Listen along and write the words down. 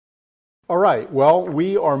All right, well,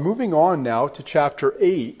 we are moving on now to chapter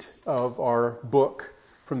 8 of our book,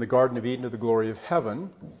 From the Garden of Eden to the Glory of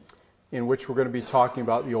Heaven, in which we're going to be talking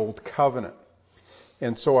about the Old Covenant.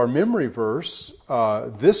 And so our memory verse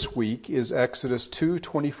this week is Exodus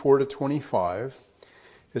 2:24-25.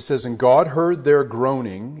 It says, "And God heard their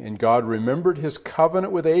groaning, and God remembered his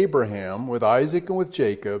covenant with Abraham, with Isaac, and with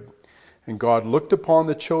Jacob. And God looked upon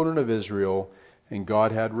the children of Israel, and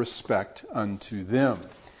God had respect unto them."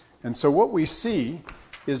 And so what we see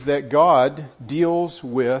is that God deals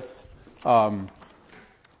with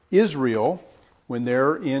Israel when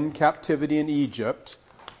they're in captivity in Egypt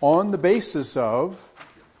on the basis of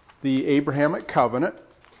the Abrahamic covenant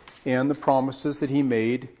and the promises that he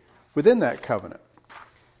made within that covenant.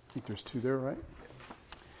 I think there's two there, right?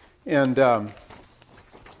 And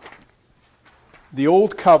the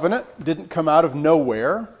old covenant didn't come out of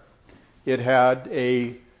nowhere. It had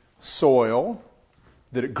a soil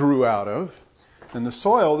that it grew out of. And the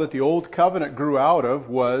soil that the old covenant grew out of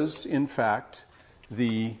was, in fact,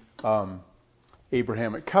 the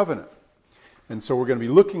Abrahamic covenant. And so we're going to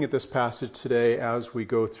be looking at this passage today as we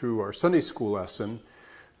go through our Sunday school lesson.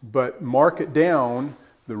 But mark it down.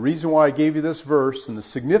 The reason why I gave you this verse and the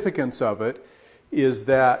significance of it is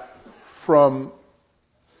that from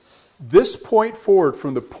this point forward,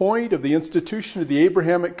 from the point of the institution of the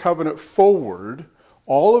Abrahamic covenant forward,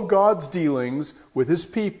 all of God's dealings with his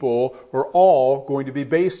people are all going to be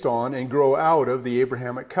based on and grow out of the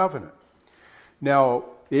Abrahamic covenant. Now,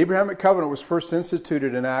 the Abrahamic covenant was first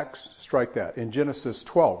instituted in in Genesis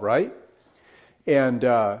 12, right? And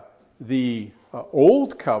the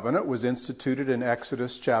Old Covenant was instituted in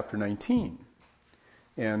Exodus chapter 19.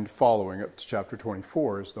 And following up to chapter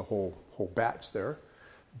 24 is the whole batch there.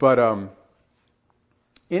 But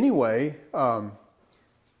anyway,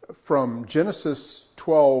 from Genesis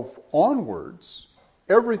 12 onwards,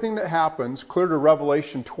 everything that happens clear to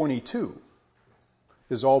Revelation 22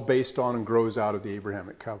 is all based on and grows out of the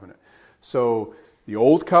Abrahamic covenant. So the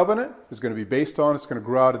Old Covenant is going to be based on, it's going to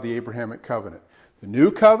grow out of the Abrahamic covenant. The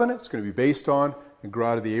New Covenant is going to be based on and grow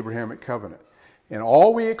out of the Abrahamic covenant. And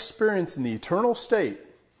all we experience in the eternal state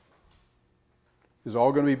is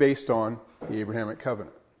all going to be based on the Abrahamic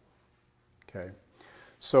covenant. Okay.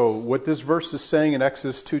 So what this verse is saying in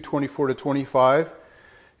Exodus 2:24-25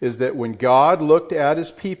 is that when God looked at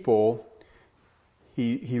his people,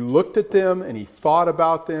 he looked at them and he thought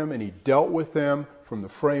about them and he dealt with them from the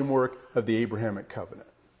framework of the Abrahamic covenant.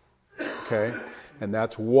 Okay? And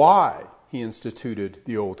that's why he instituted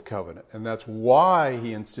the Old Covenant. And that's why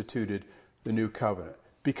he instituted the New Covenant.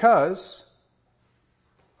 Because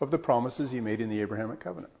of the promises he made in the Abrahamic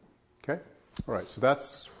covenant. Okay? All right, so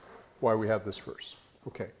that's why we have this verse.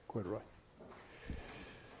 Okay, go ahead, Roy.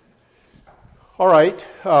 All right,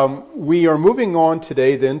 we are moving on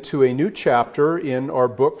today then to a new chapter in our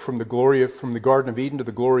book From the Garden of Eden to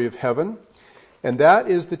the Glory of Heaven. And that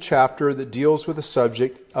is the chapter that deals with the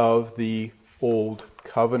subject of the Old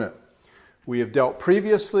Covenant. We have dealt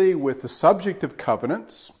previously with the subject of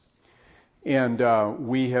covenants, and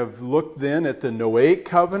we have looked then at the Noahic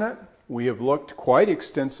covenant. We have looked quite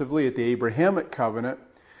extensively at the Abrahamic covenant,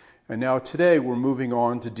 and now today we're moving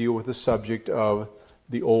on to deal with the subject of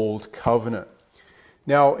the Old Covenant.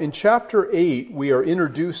 Now in chapter 8 we are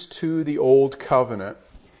introduced to the Old Covenant,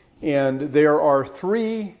 and there are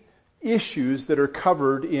three issues that are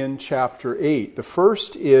covered in chapter 8. The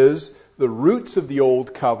first is the roots of the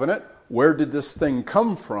Old Covenant. Where did this thing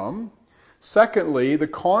come from? Secondly, the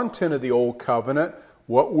content of the Old Covenant.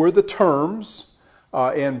 What were the terms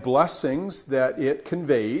and blessings that it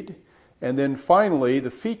conveyed? And then finally,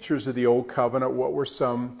 the features of the Old Covenant. What were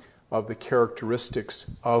some of the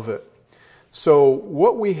characteristics of it? So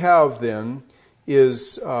what we have then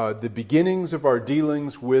is the beginnings of our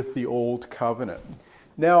dealings with the Old Covenant.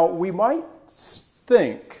 Now, we might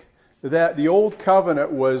think that the Old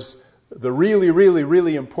Covenant was the really, really,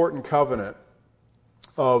 really important covenant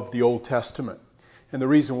of the Old Testament. And the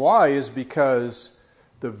reason why is because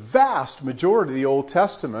the vast majority of the Old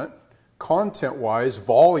Testament, content-wise,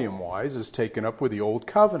 volume-wise, is taken up with the Old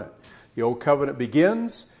Covenant. The Old Covenant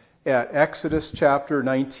begins at Exodus chapter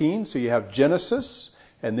 19. So you have Genesis,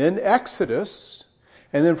 and then Exodus,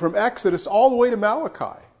 and then from Exodus all the way to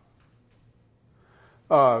Malachi.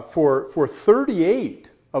 For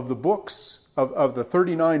 38 of the books, of the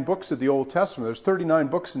 39 books of the Old Testament, there's 39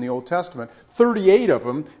 books in the Old Testament, 38 of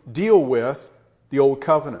them deal with the Old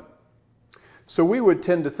Covenant. So we would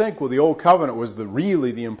tend to think, well, the Old Covenant was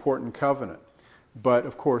really the important covenant. But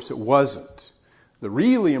of course it wasn't. The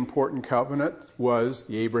really important covenant was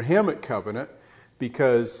the Abrahamic covenant,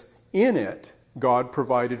 because in it God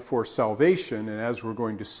provided for salvation, and as we're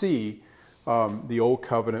going to see, The Old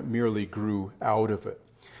Covenant merely grew out of it.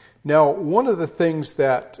 Now, one of the things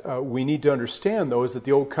that we need to understand, though, is that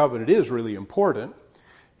the Old Covenant is really important,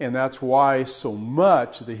 and that's why so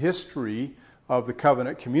much of the history of the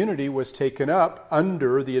covenant community was taken up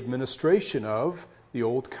under the administration of the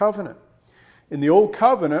Old Covenant. In the Old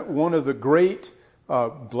Covenant, one of the great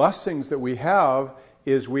blessings that we have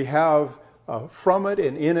is we have from it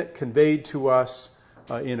and in it conveyed to us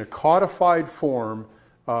in a codified form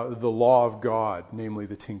the law of God, namely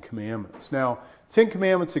the Ten Commandments. Now, Ten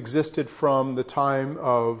Commandments existed from the time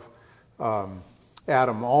of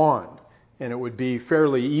Adam on, and it would be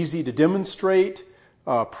fairly easy to demonstrate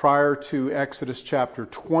prior to Exodus chapter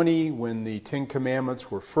 20, when the Ten Commandments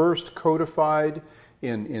were first codified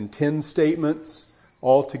in 10 statements,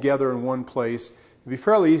 all together in one place. It would be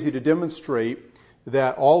fairly easy to demonstrate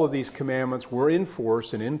that all of these commandments were in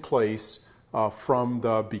force and in place from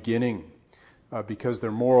the beginning. Because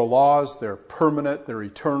they're moral laws, they're permanent, they're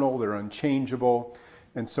eternal, they're unchangeable.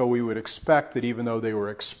 And so we would expect that even though they were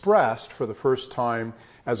expressed for the first time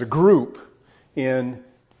as a group in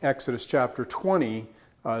Exodus chapter 20,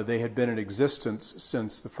 they had been in existence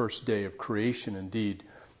since the first day of creation. Indeed,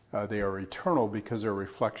 they are eternal because they're a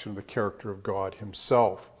reflection of the character of God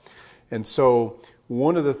Himself. And so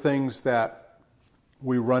one of the things that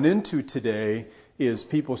we run into today is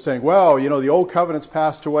people saying, well, the Old Covenant's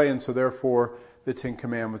passed away, and so therefore the Ten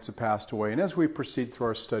Commandments have passed away. And as we proceed through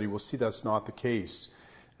our study, we'll see that's not the case,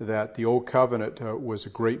 that the Old Covenant was a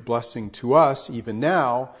great blessing to us, even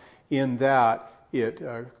now, in that it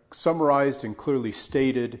summarized and clearly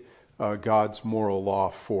stated God's moral law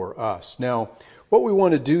for us. Now, what we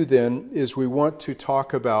want to do then is we want to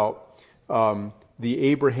talk about the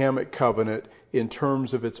Abrahamic covenant in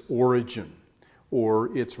terms of its origin,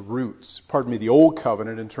 or its roots. Pardon me, the Old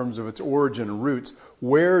Covenant in terms of its origin and roots.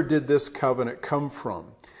 Where did this covenant come from?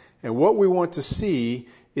 And what we want to see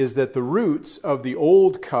is that the roots of the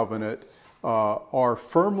Old Covenant are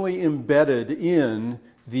firmly embedded in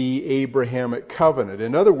the Abrahamic covenant.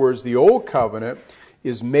 In other words, the Old Covenant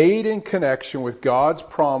is made in connection with God's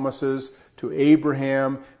promises to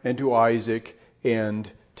Abraham and to Isaac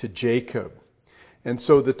and to Jacob. And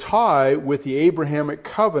so the tie with the Abrahamic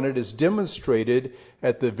covenant is demonstrated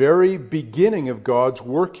at the very beginning of God's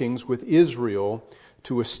workings with Israel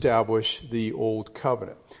to establish the Old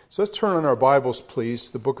Covenant. So let's turn on our Bibles, please,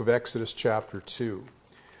 to the book of Exodus chapter 2.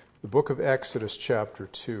 The book of Exodus chapter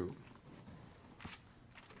 2.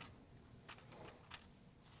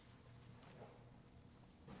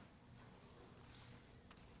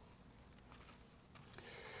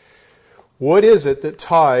 What is it that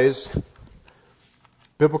ties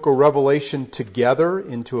biblical revelation together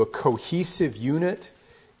into a cohesive unit?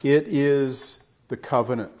 It is the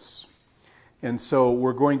covenants. And so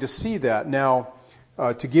we're going to see that. Now,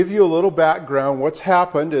 to give you a little background, what's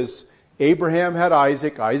happened is Abraham had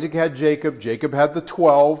Isaac, Isaac had Jacob, Jacob had the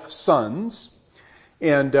 12 sons,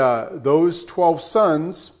 and those 12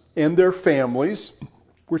 sons and their families,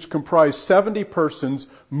 which comprised 70 persons,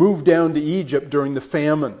 moved down to Egypt during the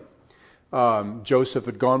famine. Joseph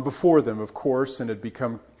had gone before them, of course, and had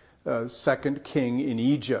become second king in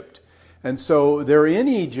Egypt. And so they're in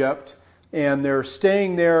Egypt, and they're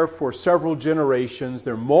staying there for several generations.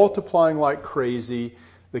 They're multiplying like crazy.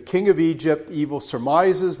 The king of Egypt, evil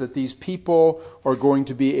surmises that these people are going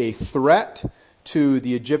to be a threat to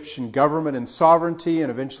the Egyptian government and sovereignty and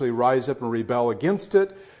eventually rise up and rebel against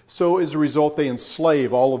it. So as a result, they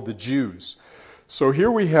enslave all of the Jews. So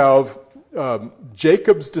here we have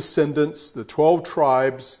Jacob's descendants, the 12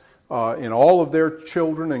 tribes, and all of their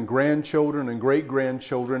children and grandchildren and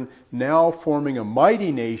great-grandchildren now forming a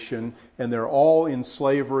mighty nation, and they're all in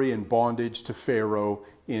slavery and bondage to Pharaoh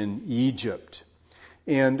in Egypt.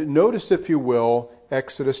 And notice, if you will,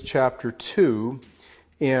 Exodus chapter 2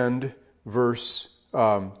 and verse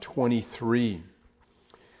 23.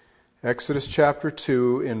 Exodus chapter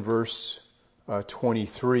 2 and verse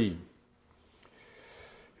 23.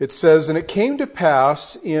 It says, "And it came to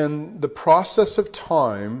pass in the process of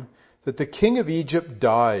time that the king of Egypt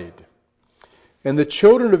died, and the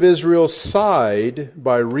children of Israel sighed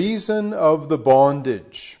by reason of the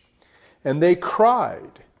bondage. And they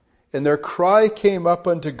cried, and their cry came up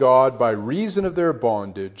unto God by reason of their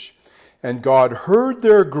bondage, and God heard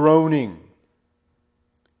their groaning,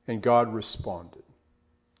 and God responded."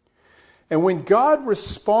 And when God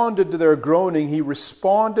responded to their groaning, He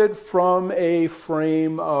responded from a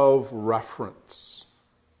frame of reference.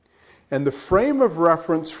 And the frame of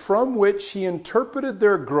reference from which He interpreted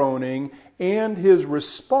their groaning and His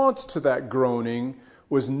response to that groaning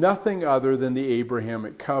was nothing other than the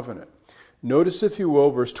Abrahamic covenant. Notice, if you will,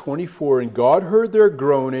 verse 24, and God heard their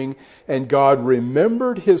groaning, and God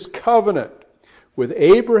remembered his covenant with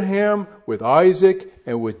Abraham, with Isaac,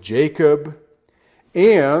 and with Jacob.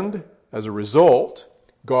 And, as a result,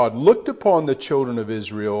 God looked upon the children of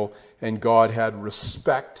Israel, and God had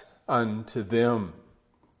respect unto them.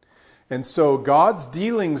 And so God's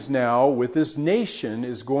dealings now with this nation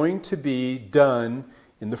is going to be done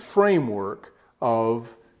in the framework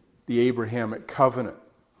of the Abrahamic covenant.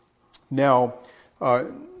 Now,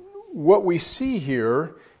 what we see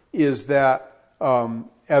here is that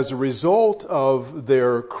as a result of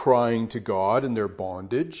their crying to God and their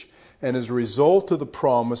bondage, and as a result of the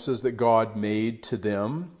promises that God made to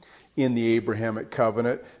them in the Abrahamic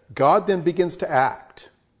covenant, God then begins to act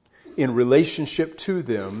in relationship to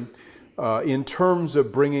them in terms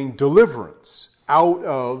of bringing deliverance out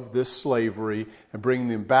of this slavery and bringing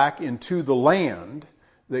them back into the land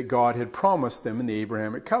that God had promised them in the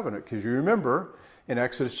Abrahamic covenant. Because you remember, in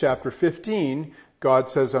Exodus chapter 15, God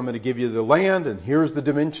says, I'm going to give you the land, and here's the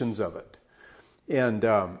dimensions of it. And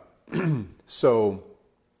so,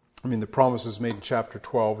 the promise was made in chapter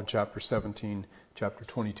 12 and chapter 17, chapter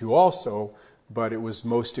 22 also, but it was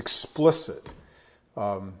most explicit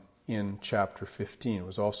in chapter 15. It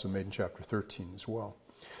was also made in chapter 13 as well.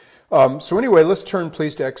 So anyway, let's turn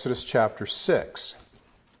please to Exodus chapter 6.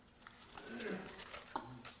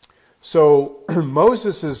 So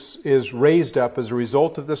Moses is raised up as a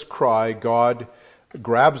result of this cry. God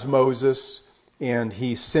grabs Moses and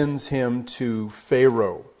he sends him to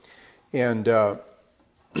Pharaoh. And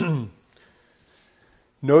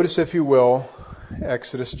notice, if you will,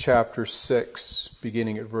 Exodus chapter 6,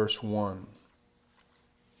 beginning at verse 1.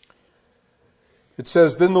 It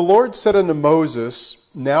says, Then the Lord said unto Moses,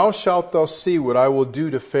 Now shalt thou see what I will do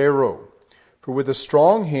to Pharaoh. For with a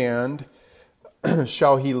strong hand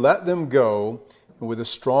shall he let them go, and with a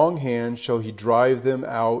strong hand shall he drive them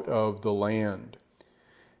out of the land.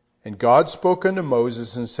 And God spoke unto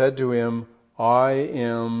Moses and said to him, I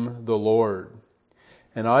am the Lord.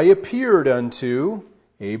 And I appeared unto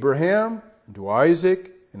Abraham, and to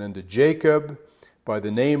Isaac, and unto Jacob by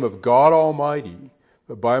the name of God Almighty,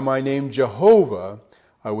 but by my name Jehovah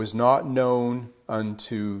I was not known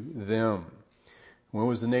unto them. When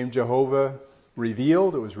was the name Jehovah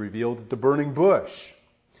revealed? It was revealed at the burning bush.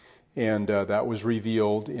 And that was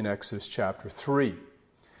revealed in Exodus chapter 3.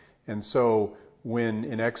 And so when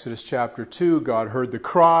in Exodus chapter 2 God heard the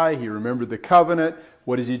cry, he remembered the covenant,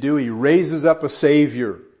 what does he do? He raises up a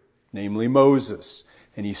Savior, namely Moses,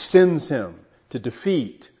 and he sends him to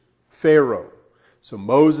defeat Pharaoh. So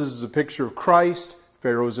Moses is a picture of Christ,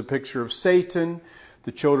 Pharaoh is a picture of Satan,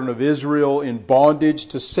 the children of Israel in bondage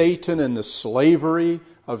to Satan and the slavery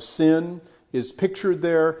of sin is pictured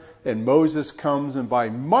there, and Moses comes and by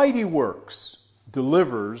mighty works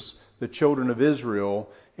delivers the children of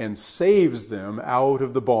Israel and saves them out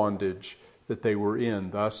of the bondage that they were in,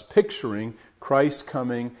 thus picturing Christ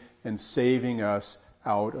coming and saving us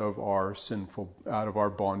out of our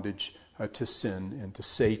bondage to sin and to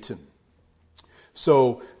Satan.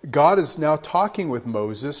 So God is now talking with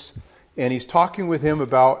Moses, and he's talking with him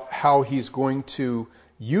about how he's going to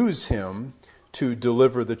use him to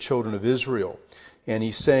deliver the children of Israel. And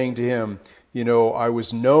he's saying to him, I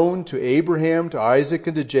was known to Abraham, to Isaac,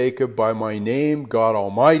 and to Jacob by my name, God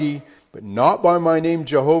Almighty, but not by my name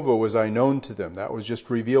Jehovah was I known to them. That was just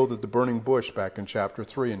revealed at the burning bush back in chapter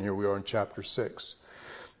 3, and here we are in chapter 6.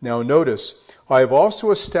 Now notice, I have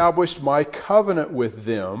also established my covenant with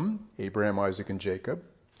them, Abraham, Isaac, and Jacob,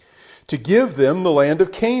 to give them the land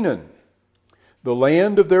of Canaan, the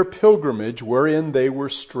land of their pilgrimage wherein they were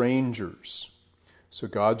strangers. So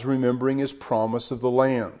God's remembering his promise of the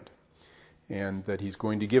land and that he's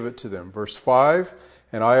going to give it to them. Verse 5,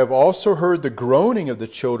 And I have also heard the groaning of the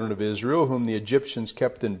children of Israel, whom the Egyptians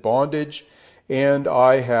kept in bondage, and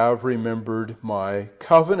I have remembered my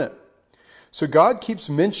covenant. So God keeps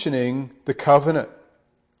mentioning the covenant.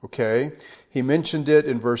 Okay? He mentioned it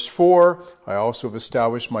in verse 4, I also have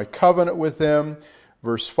established my covenant with them.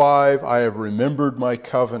 Verse 5, I have remembered my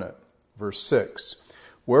covenant. Verse 6,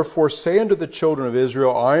 Wherefore say unto the children of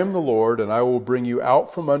Israel, I am the Lord, and I will bring you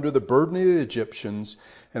out from under the burden of the Egyptians,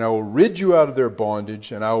 and I will rid you out of their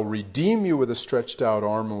bondage, and I will redeem you with a stretched out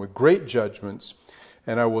arm and with great judgments,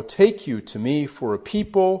 and I will take you to me for a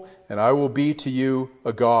people, and I will be to you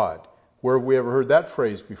a God. Where have we ever heard that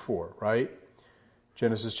phrase before, right?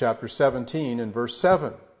 Genesis chapter 17 and verse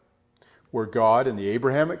 7, where God in the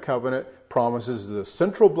Abrahamic covenant promises the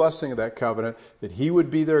central blessing of that covenant that he would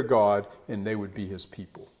be their God and they would be his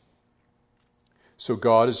people. So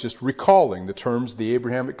God is just recalling the terms of the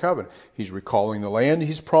Abrahamic covenant. He's recalling the land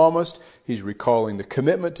he's promised. He's recalling the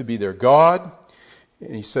commitment to be their God.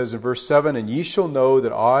 And he says in verse 7, "And ye shall know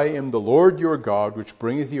that I am the Lord your God, which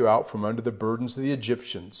bringeth you out from under the burdens of the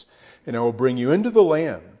Egyptians. And I will bring you into the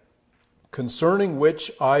land, concerning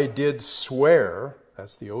which I did swear,"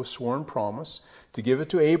 that's the oath sworn promise, "to give it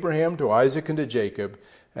to Abraham, to Isaac, and to Jacob,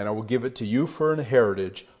 and I will give it to you for an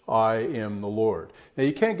heritage. I am the Lord." Now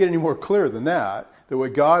you can't get any more clear than that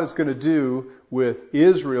what God is going to do with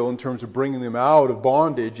Israel in terms of bringing them out of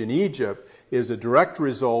bondage in Egypt is a direct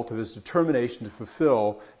result of his determination to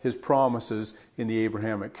fulfill his promises in the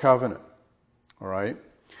Abrahamic covenant. All right?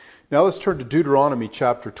 Now let's turn to Deuteronomy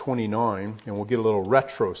chapter 29, and we'll get a little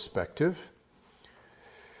retrospective.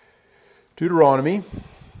 Deuteronomy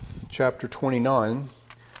chapter 29.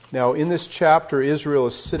 Now in this chapter, Israel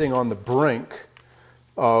is sitting on the brink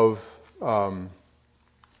of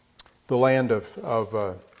the land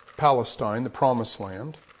of Palestine, the Promised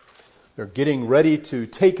Land. They're getting ready to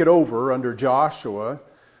take it over under Joshua.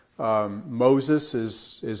 Moses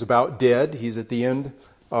is about dead. He's at the end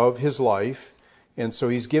of his life. And so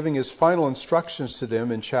he's giving his final instructions to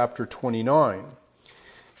them in chapter 29.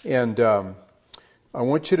 And I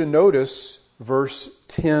want you to notice verse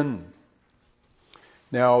 10.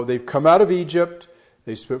 Now, they've come out of Egypt.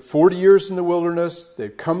 They spent 40 years in the wilderness.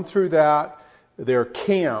 They've come through that. They're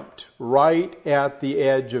camped right at the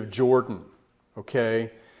edge of Jordan.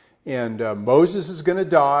 Okay? And Moses is going to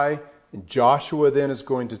die. And Joshua then is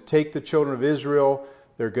going to take the children of Israel.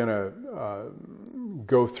 They're going to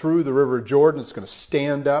go through the river Jordan. It's going to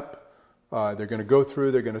stand up. They're going to go through.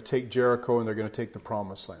 They're going to take Jericho, and they're going to take the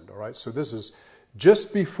Promised Land. All right? So this is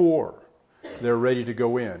just before they're ready to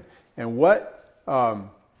go in. And what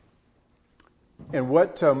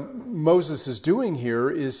Moses is doing here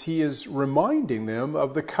is he is reminding them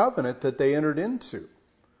of the covenant that they entered into,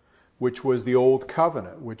 which was the old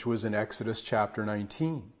covenant, which was in Exodus chapter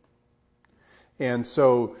 19. And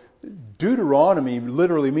so Deuteronomy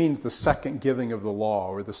literally means the second giving of the law,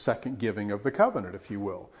 or the second giving of the covenant, if you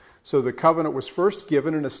will. So the covenant was first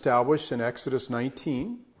given and established in Exodus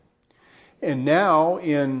 19. And now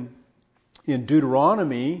in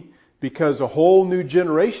Deuteronomy, because a whole new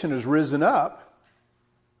generation has risen up,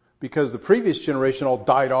 because the previous generation all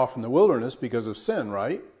died off in the wilderness because of sin,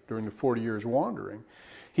 right? During the 40 years wandering.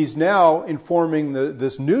 He's now informing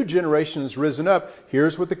this new generation that's risen up.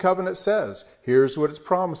 Here's what the covenant says. Here's what it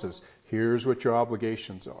promises. Here's what your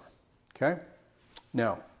obligations are. Okay?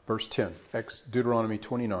 Now, verse 10. Deuteronomy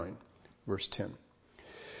 29, verse 10.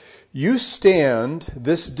 "You stand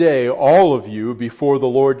this day, all of you, before the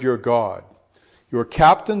Lord your God, your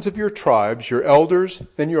captains of your tribes, your elders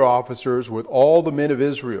and your officers, with all the men of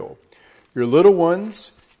Israel, your little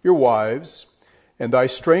ones, your wives, and thy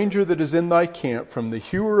stranger that is in thy camp, from the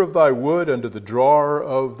hewer of thy wood unto the drawer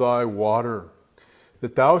of thy water,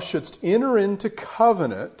 that thou shouldst enter into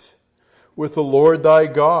covenant with the Lord thy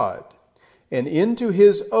God, and into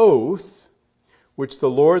his oath, which the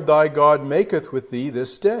Lord thy God maketh with thee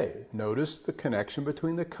this day." Notice the connection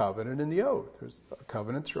between the covenant and the oath.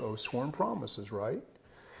 Covenants are oath sworn promises, right?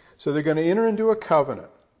 So they're going to enter into a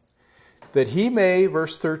covenant. "That he may,"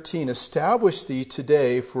 verse 13, "establish thee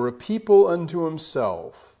today for a people unto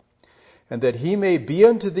himself, and that he may be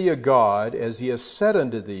unto thee a God, as he has said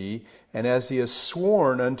unto thee, and as he has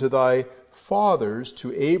sworn unto thy fathers,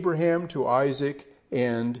 to Abraham, to Isaac,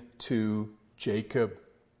 and to Jacob."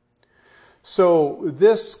 So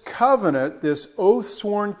this covenant, this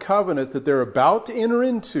oath-sworn covenant that they're about to enter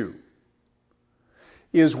into,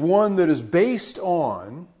 is one that is based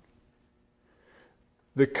on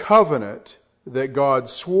the covenant that God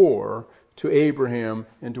swore to Abraham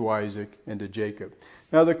and to Isaac and to Jacob.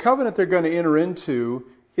 Now the covenant they're going to enter into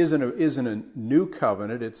isn't a new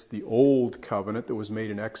covenant. It's the old covenant that was made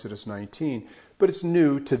in Exodus 19, but it's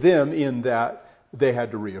new to them in that they had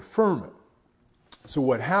to reaffirm it. So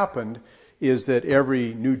what happened is that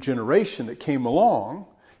every new generation that came along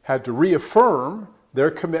had to reaffirm their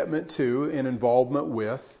commitment to and involvement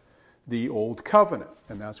with the old covenant.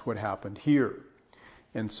 And that's what happened here.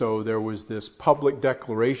 And so there was this public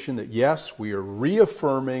declaration that, yes, we are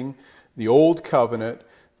reaffirming the old covenant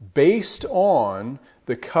based on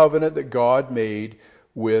the covenant that God made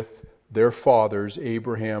with their fathers,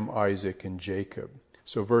 Abraham, Isaac, and Jacob.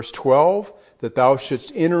 So verse 12, "That thou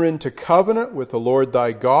shouldst enter into covenant with the Lord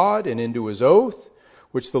thy God, and into his oath,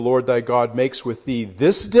 which the Lord thy God makes with thee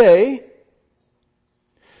this day,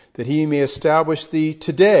 that he may establish thee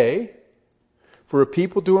today for a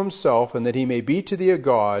people to himself, and that he may be to thee a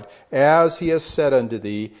God, as he has said unto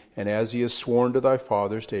thee, and as he has sworn to thy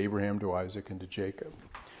fathers, to Abraham, to Isaac, and to Jacob."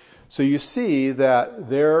 So you see that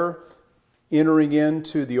their entering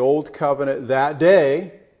into the old covenant that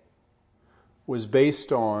day was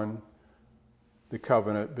based on the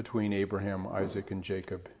covenant between Abraham, Isaac, and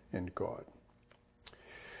Jacob and God.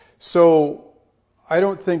 So I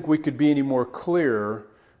don't think we could be any more clear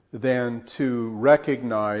than to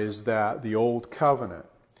recognize that the old covenant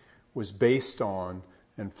was based on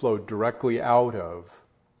and flowed directly out of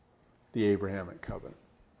the Abrahamic covenant.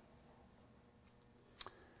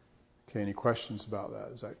 Okay, any questions about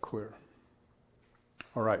that? Is that clear?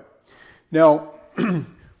 All right. Now,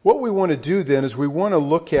 what we want to do then is we want to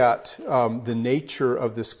look at the nature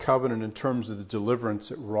of this covenant in terms of the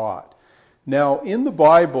deliverance it wrought. Now, in the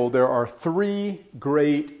Bible, there are three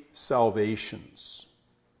great salvations.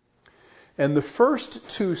 And the first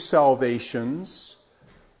two salvations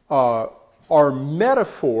are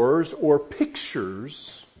metaphors or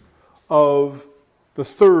pictures of the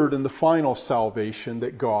third and the final salvation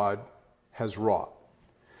that God has wrought.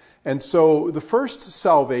 And so the first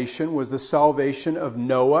salvation was the salvation of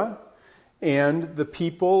Noah and the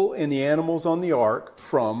people and the animals on the ark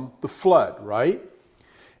from the flood, right?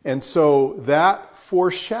 And so that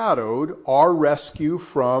foreshadowed our rescue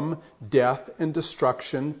from death and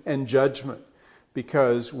destruction and judgment.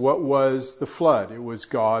 Because what was the flood? It was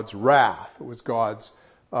God's wrath. It was God's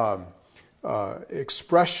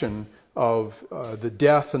expression of the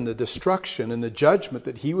death and the destruction and the judgment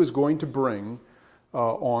that he was going to bring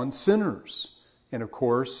on sinners. And of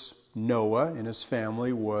course, Noah and his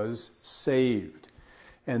family was saved.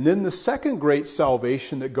 And then the second great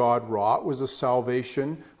salvation that God wrought was the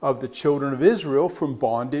salvation of the children of Israel from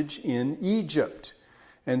bondage in Egypt.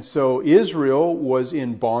 And so Israel was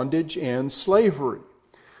in bondage and slavery.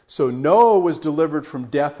 So Noah was delivered from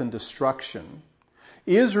death and destruction.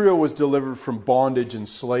 Israel was delivered from bondage and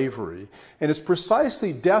slavery. And it's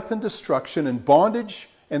precisely death and destruction and bondage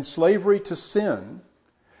and slavery to sin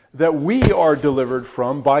that we are delivered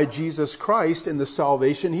from by Jesus Christ in the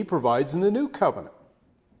salvation he provides in the new covenant.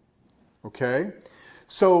 Okay?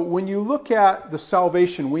 So when you look at the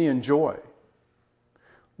salvation we enjoy,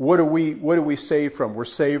 what are we saved from? We're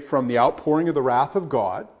saved from the outpouring of the wrath of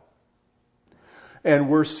God, and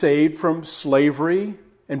we're saved from slavery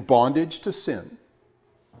and bondage to sin.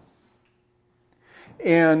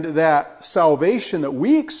 And that salvation that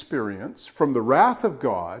we experience from the wrath of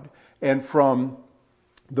God and from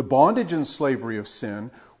the bondage and slavery of sin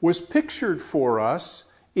was pictured for us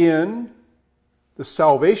in the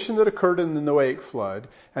salvation that occurred in the Noahic flood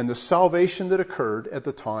and the salvation that occurred at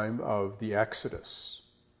the time of the Exodus.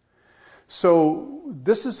 So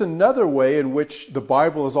this is another way in which the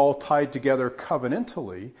Bible is all tied together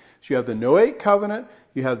covenantally. So you have the Noahic covenant,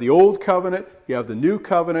 you have the Old Covenant, you have the New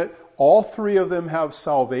Covenant. All three of them have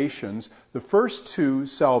salvations. The first two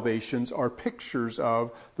salvations are pictures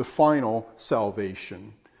of the final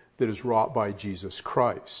salvation that is wrought by Jesus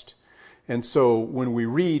Christ. And so when we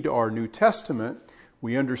read our New Testament,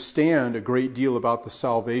 we understand a great deal about the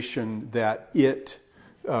salvation that it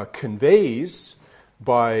conveys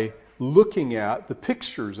by looking at the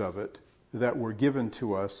pictures of it that were given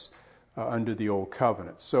to us under the Old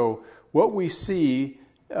Covenant. So what we see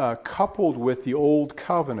coupled with the Old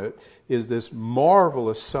Covenant is this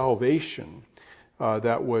marvelous salvation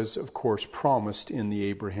that was, of course, promised in the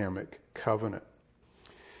Abrahamic covenant.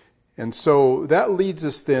 And so that leads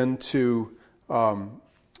us then to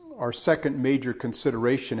our second major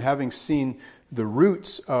consideration, having seen the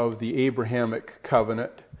roots of the Abrahamic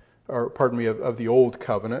covenant, of the Old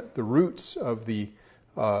Covenant. The roots of the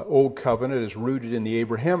Old Covenant is rooted in the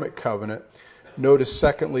Abrahamic covenant. Notice,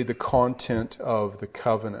 secondly, the content of the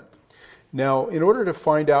covenant. Now, in order to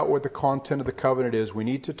find out what the content of the covenant is, we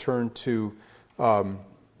need to turn to the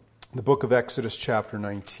book of Exodus chapter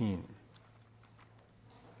 19.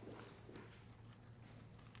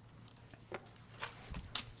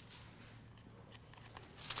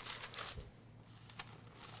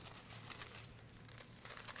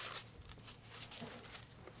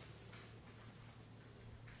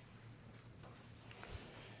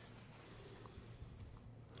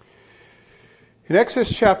 In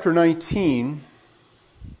Exodus chapter 19,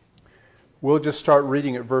 we'll just start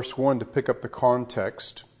reading at verse 1 to pick up the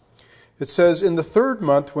context. It says, "In the 3rd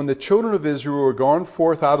month, when the children of Israel were gone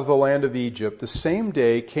forth out of the land of Egypt, the same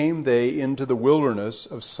day came they into the wilderness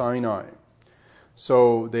of Sinai."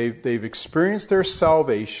 So they've experienced their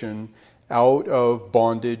salvation out of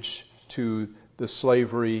bondage to the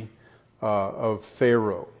slavery of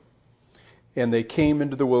Pharaoh. And they came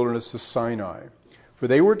into the wilderness of Sinai. For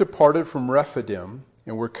they were departed from Rephidim,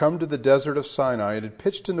 and were come to the desert of Sinai, and had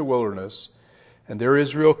pitched in the wilderness, and there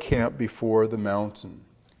Israel camped before the mountain.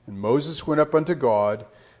 And Moses went up unto God,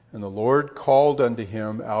 And the Lord called unto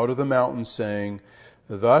him out of the mountain, saying,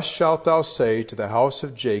 Thus shalt thou say to the house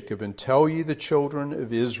of Jacob, and tell ye the children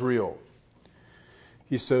of Israel.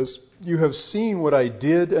 He says, You have seen what I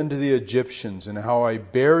did unto the Egyptians, and how I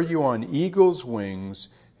bare you on eagle's wings,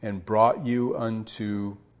 and brought you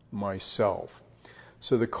unto myself.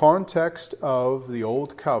 So the context of the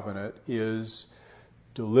Old Covenant is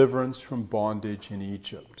deliverance from bondage in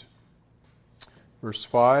Egypt. Verse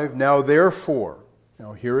 5, Now therefore,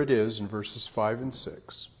 now here it is in verses 5 and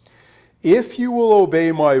 6, If you will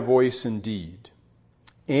obey my voice indeed,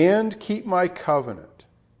 and keep my covenant,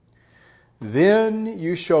 then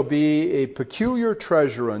you shall be a peculiar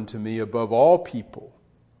treasure unto me above all people,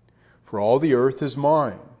 for all the earth is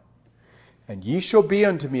mine. And ye shall be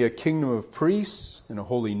unto me a kingdom of priests and a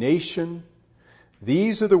holy nation.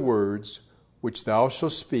 These are the words which thou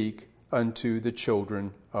shalt speak unto the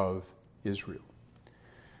children of Israel.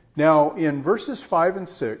 Now, in verses 5 and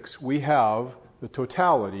 6, we have the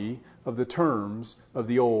totality of the terms of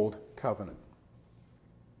the Old Covenant.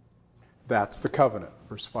 That's the covenant,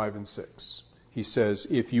 verse 5 and 6. He says,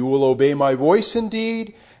 If you will obey my voice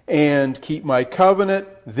indeed and keep my covenant,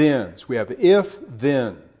 then. So we have if,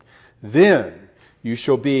 then. Then you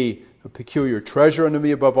shall be a peculiar treasure unto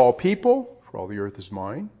me above all people, for all the earth is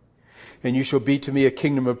mine. And you shall be to me a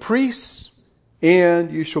kingdom of priests,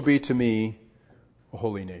 and you shall be to me a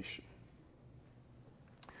holy nation.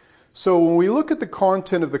 So when we look at the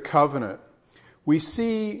content of the covenant, we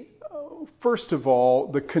see, first of all,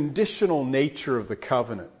 the conditional nature of the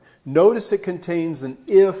covenant. Notice it contains an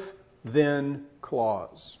if-then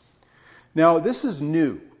clause. Now, this is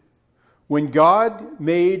new. When God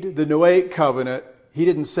made the Noahic covenant, He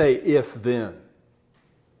didn't say if-then.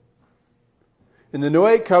 In the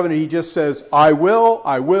Noahic covenant, He just says, I will,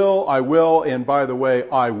 and by the way,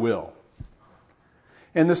 I will.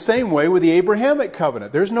 And the same way with the Abrahamic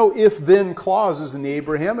covenant. There's no if-then clauses in the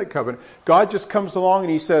Abrahamic covenant. God just comes along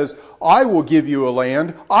and He says, I will give you a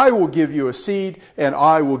land, I will give you a seed, and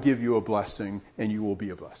I will give you a blessing, and you will be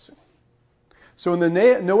a blessing. So in the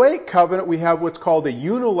Noahic covenant, we have what's called a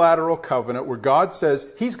unilateral covenant, where God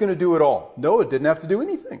says He's going to do it all. Noah didn't have to do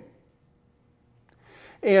anything.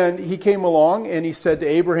 And He came along and He said to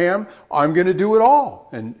Abraham, I'm going to do it all.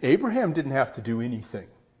 And Abraham didn't have to do anything.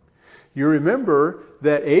 You remember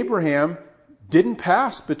that Abraham didn't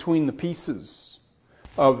pass between the pieces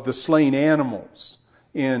of the slain animals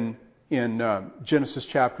in Genesis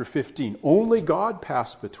chapter 15. Only God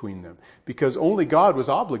passed between them, because only God was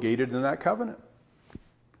obligated in that covenant.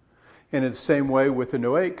 And in the same way with the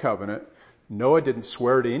Noahic covenant, Noah didn't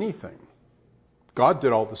swear to anything. God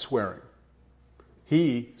did all the swearing.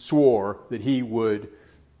 He swore that he would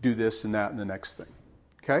do this and that and the next thing.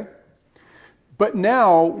 Okay? But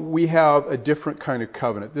now we have a different kind of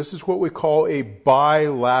covenant. This is what we call a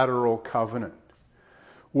bilateral covenant,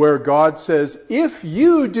 where God says, if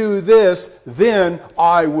you do this, then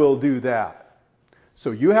I will do that.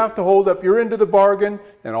 So you have to hold up your end of the bargain,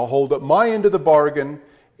 and I'll hold up my end of the bargain.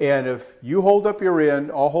 And if you hold up your end,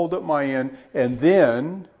 I'll hold up my end, and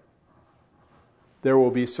then there will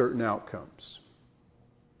be certain outcomes.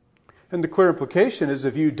 And the clear implication is,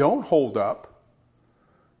 if you don't hold up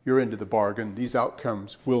your end of the bargain, these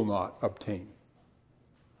outcomes will not obtain.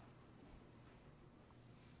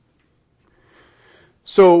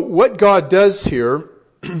 So what God does here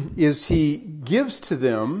is He gives to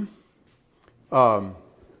them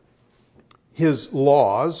His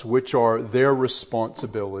laws, which are their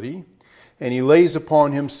responsibility, and He lays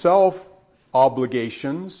upon Himself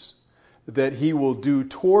obligations that He will do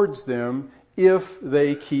towards them if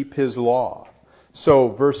they keep His law. So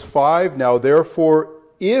verse 5, Now therefore,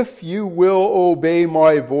 if you will obey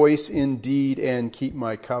my voice indeed and keep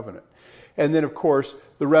my covenant. And then, of course,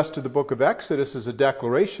 the rest of the book of Exodus is a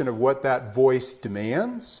declaration of what that voice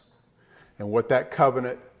demands and what that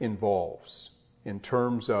covenant involves in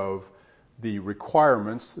terms of the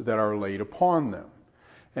requirements that are laid upon them.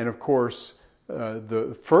 And, of course,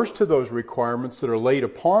 the first of those requirements that are laid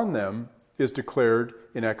upon them is declared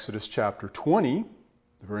in Exodus chapter 20,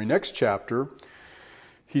 the very next chapter.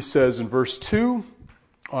 He says in verse 2,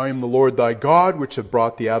 I am the Lord thy God, which have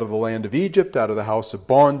brought thee out of the land of Egypt, out of the house of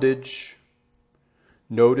bondage.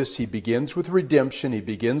 Notice He begins with redemption. He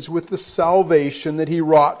begins with the salvation that He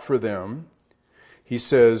wrought for them. He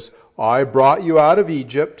says, I brought you out of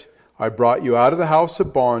Egypt. I brought you out of the house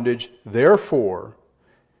of bondage. Therefore,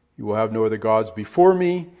 you will have no other gods before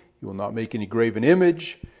me. You will not make any graven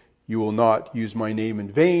image. You will not use my name in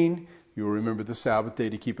vain. You will remember the Sabbath day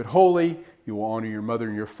to keep it holy. You will honor your mother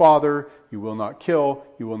and your father. You will not kill.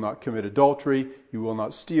 You will not commit adultery. You will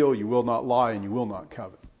not steal. You will not lie. And you will not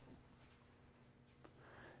covet.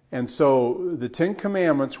 And so the Ten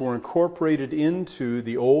Commandments were incorporated into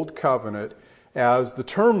the Old Covenant as the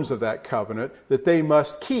terms of that covenant that they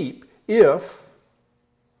must keep if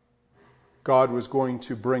God was going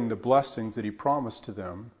to bring the blessings that he promised to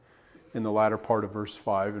them in the latter part of verse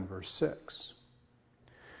 5 and verse 6.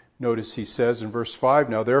 Notice he says in verse 5,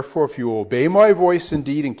 "Now therefore, if you obey my voice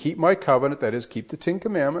indeed and keep my covenant," that is, keep the Ten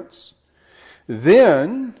Commandments,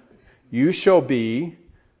 "then you shall be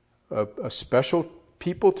a special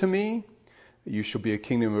people to me, you shall be a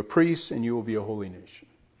kingdom of priests, and you will be a holy nation."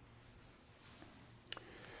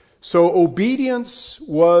 So obedience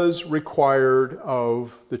was required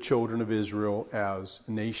of the children of Israel as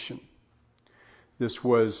a nation. This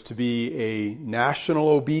was to be a national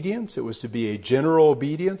obedience. It was to be a general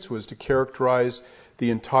obedience. It was to characterize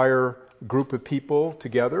the entire group of people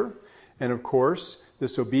together. And of course,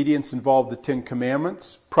 this obedience involved the Ten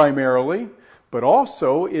Commandments primarily, but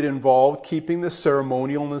also it involved keeping the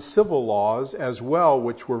ceremonial and the civil laws as well,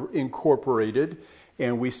 which were incorporated.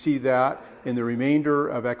 And we see that in the remainder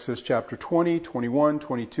of Exodus chapter 20, 21,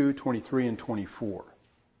 22, 23, and 24.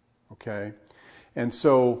 Okay? And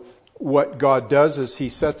so what God does is he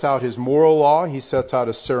sets out his moral law, he sets out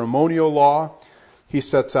his ceremonial law, he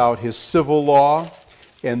sets out his civil law,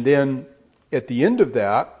 and then at the end of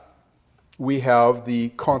that, we have the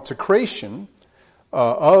consecration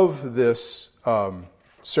of this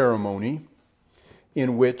ceremony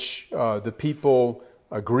in which the people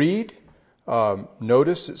agreed.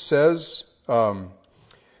 Notice it says,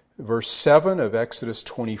 verse 7 of Exodus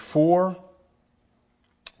 24.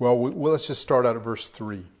 Well, let's just start out at verse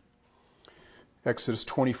 3. Exodus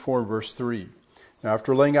 24, verse 3. "Now,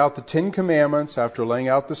 after laying out the Ten Commandments, after laying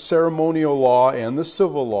out the ceremonial law and the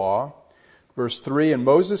civil law," verse 3, "And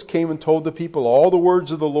Moses came and told the people all the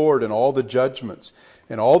words of the Lord and all the judgments.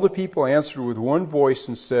 And all the people answered with one voice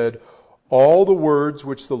and said, All the words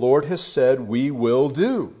which the Lord has said we will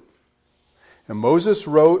do. And Moses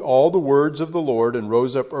wrote all the words of the Lord and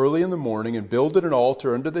rose up early in the morning and builded an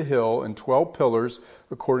altar under the hill and 12 pillars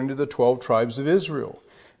according to the 12 tribes of Israel.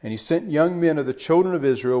 And he sent young men of the children of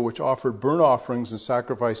Israel, which offered burnt offerings and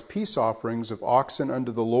sacrificed peace offerings of oxen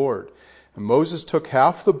unto the Lord. And Moses took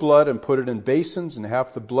half the blood and put it in basins, and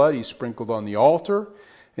half the blood he sprinkled on the altar.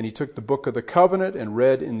 And he took the book of the covenant and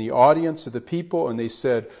read in the audience of the people. And they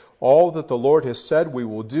said, All that the Lord has said we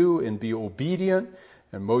will do, and be obedient.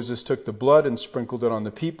 And Moses took the blood and sprinkled it on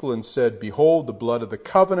the people and said, Behold, the blood of the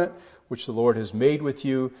covenant which the Lord has made with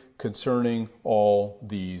you concerning all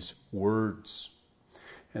these words.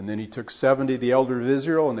 And then he took 70 of the elders of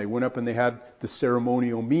Israel, and they went up and they had the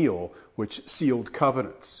ceremonial meal, which sealed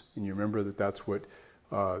covenants. And you remember that that's what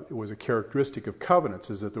it was a characteristic of covenants,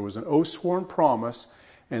 is that there was an oath sworn promise,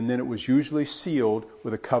 and then it was usually sealed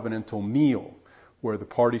with a covenantal meal, where the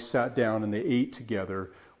parties sat down and they ate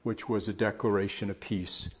together, which was a declaration of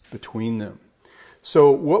peace between them. So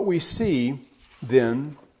what we see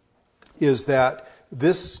then is that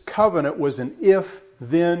this covenant was an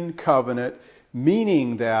if-then covenant,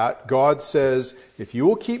 meaning that God says, if you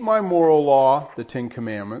will keep my moral law, the Ten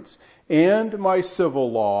Commandments, and my civil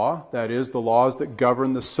law, that is, the laws that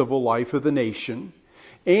govern the civil life of the nation,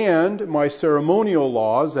 and my ceremonial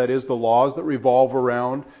laws, that is, the laws that revolve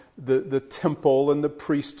around the temple and the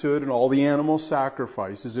priesthood and all the animal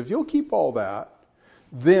sacrifices, if you'll keep all that,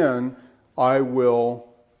 then I will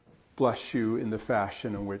bless you in the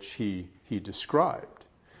fashion in which he described.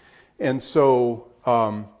 And so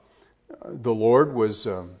the Lord was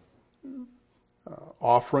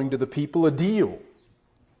offering to the people a deal.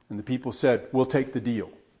 And the people said, we'll take the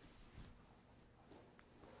deal.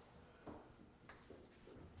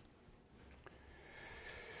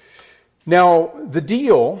 Now, the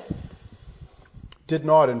deal did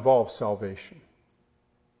not involve salvation.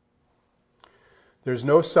 There's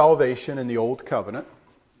no salvation in the Old Covenant.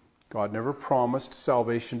 God never promised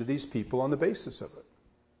salvation to these people on the basis of it.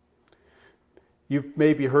 You've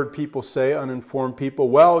maybe heard people say, uninformed people,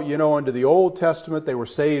 well, under the Old Testament they were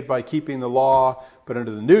saved by keeping the law, but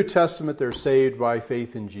under the New Testament they're saved by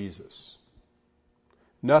faith in Jesus.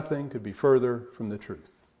 Nothing could be further from the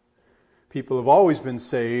truth. People have always been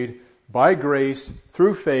saved by grace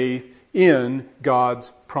through faith in God's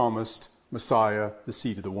promised Messiah, the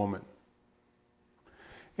seed of the woman.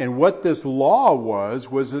 And what this law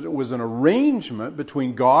was that it was an arrangement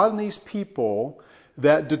between God and these people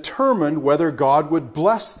that determined whether God would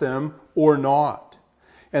bless them or not.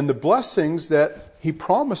 And the blessings that he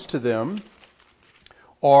promised to them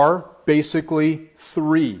are basically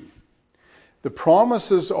three. The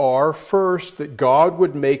promises are, first, that God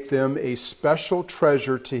would make them a special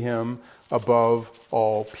treasure to him above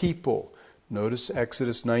all people. Notice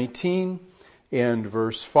Exodus 19 And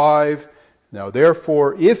verse 5, now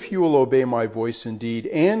therefore, if you will obey my voice indeed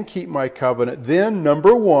and keep my covenant, then,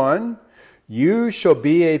 number 1, you shall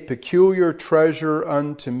be a peculiar treasure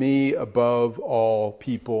unto me above all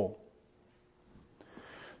people.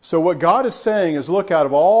 So what God is saying is, look, out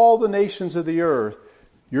of all the nations of the earth,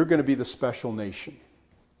 you're going to be the special nation.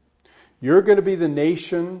 You're going to be the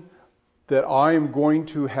nation that I am going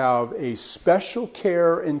to have a special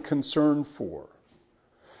care and concern for,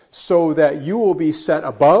 so that you will be set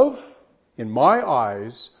above, in my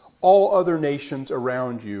eyes, all other nations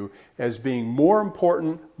around you as being more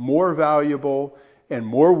important, more valuable, and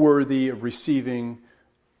more worthy of receiving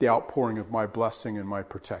the outpouring of my blessing and my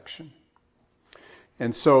protection.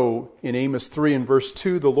 And so in Amos 3 and verse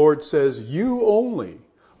 2, the Lord says, you only,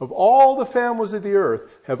 of all the families of the earth,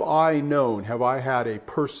 have I known, have I had a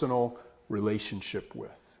personal relationship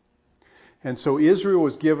with. And so Israel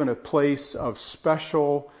was given a place of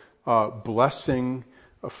special blessing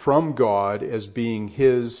from God as being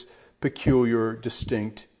his peculiar,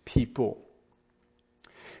 distinct people.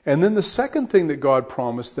 And then the second thing that God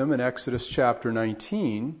promised them in Exodus chapter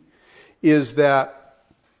 19 is that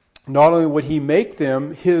not only would he make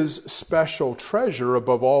them his special treasure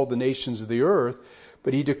above all the nations of the earth,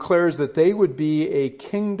 but he declares that they would be a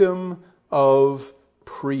kingdom of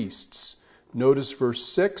priests. Notice verse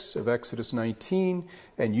 6 of Exodus 19,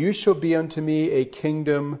 and you shall be unto me a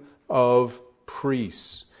kingdom of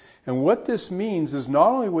priests. And what this means is not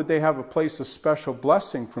only would they have a place of special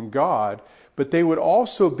blessing from God, but they would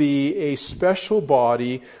also be a special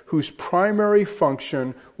body whose primary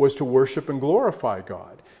function was to worship and glorify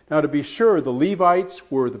God. Now, to be sure, the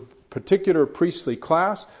Levites were the particular priestly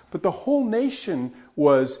class, but the whole nation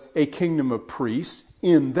was a kingdom of priests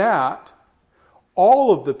in that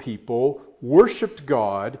all of the people worshiped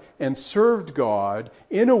God and served God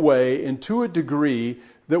in a way and to a degree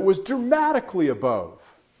that was dramatically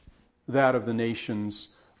above that of the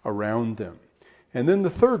nations around them. And then the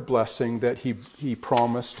third blessing that he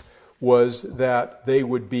promised was that they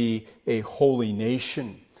would be a holy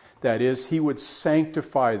nation. That is, he would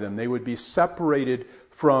sanctify them. They would be separated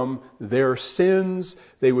from their sins.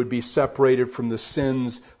 They would be separated from the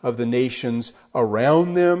sins of the nations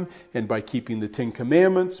around them. And by keeping the Ten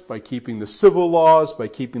Commandments, by keeping the civil laws, by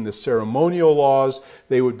keeping the ceremonial laws,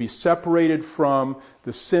 they would be separated from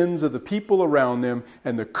the sins of the people around them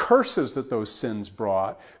and the curses that those sins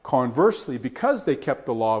brought. Conversely, because they kept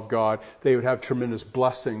the law of God, they would have tremendous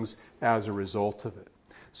blessings as a result of it.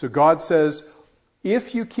 So God says,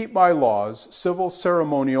 if you keep my laws, civil,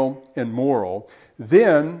 ceremonial, and moral,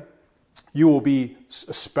 then you will be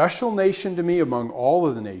a special nation to me among all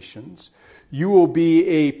of the nations. You will be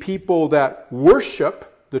a people that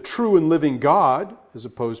worship the true and living God, as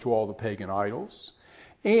opposed to all the pagan idols.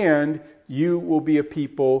 And you will be a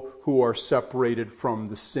people who are separated from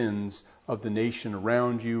the sins of the nation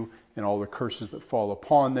around you and all the curses that fall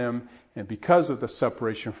upon them. And because of the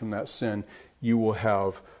separation from that sin, you will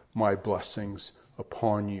have my blessings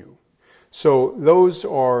upon you. So those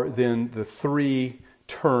are then the three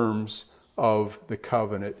terms of the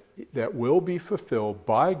covenant that will be fulfilled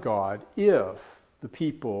by God if the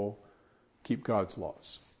people keep God's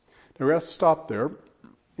laws. Now we're going to stop there,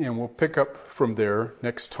 and we'll pick up from there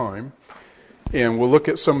next time. And we'll look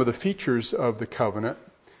at some of the features of the covenant.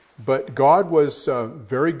 But God was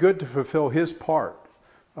very good to fulfill his part.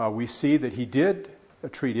 We see that he did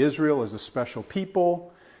treat Israel as a special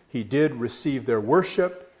people. He did receive their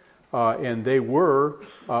worship, and they were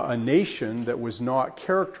a nation that was not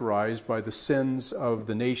characterized by the sins of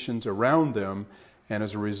the nations around them, and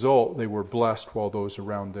as a result, they were blessed while those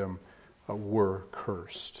around them were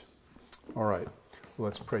cursed. All right, well,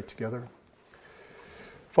 let's pray together.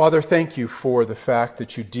 Father, thank you for the fact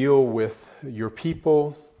that you deal with your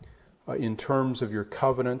people in terms of your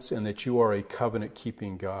covenants and that you are a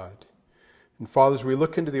covenant-keeping God. And Father, as we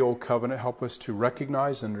look into the Old Covenant, help us to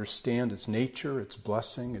recognize and understand its nature, its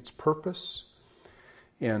blessing, its purpose,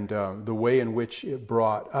 and the way in which it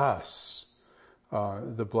brought us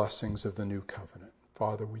the blessings of the New Covenant.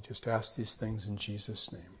 Father, we just ask these things in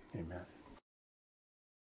Jesus' name. Amen.